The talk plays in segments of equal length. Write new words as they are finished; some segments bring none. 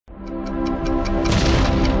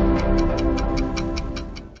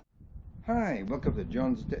Hi, welcome to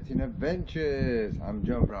John's Detecting Adventures. I'm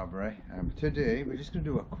John Bradbury, and today we're just going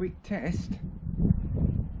to do a quick test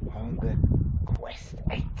on the Quest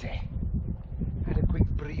 80. Had a quick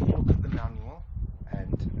brief look at the manual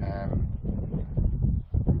and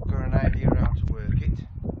got an idea how to work it.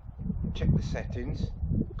 Check the settings,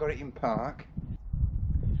 got it in park.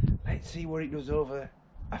 Let's see what it does over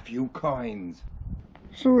a few coins.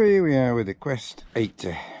 So here we are with the Quest 80.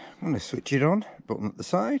 I'm going to switch it on, button at the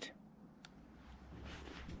side.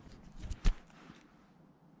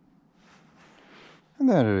 And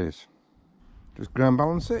there it is. Just ground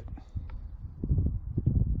balance it.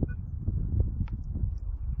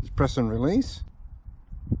 Just press and release.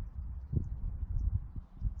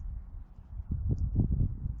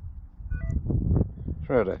 It's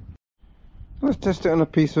ready. Let's test it on a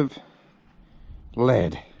piece of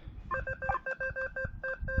lead.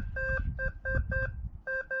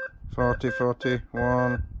 40,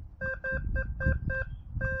 41.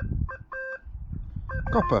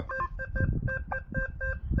 Copper.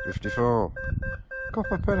 54.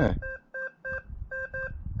 Copper penny.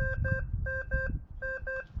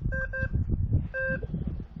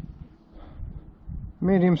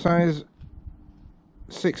 Medium size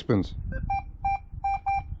sixpence.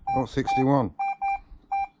 Oh, 61.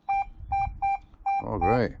 Oh,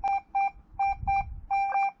 great.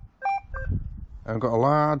 I've got a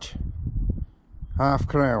large half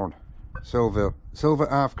crown. Silver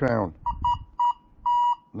half crown.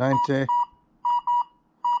 90.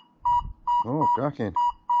 Oh, cracking.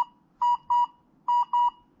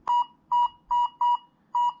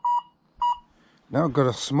 Now I've got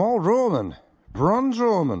a small Roman, bronze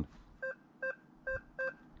Roman.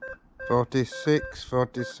 46,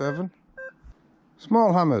 47.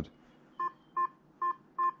 Small hammered.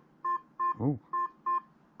 Oh,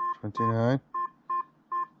 29.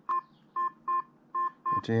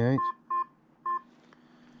 28.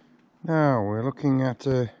 Now we're looking at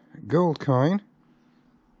a gold coin,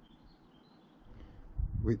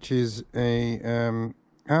 which is a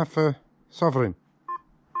half a sovereign.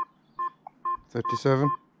 37.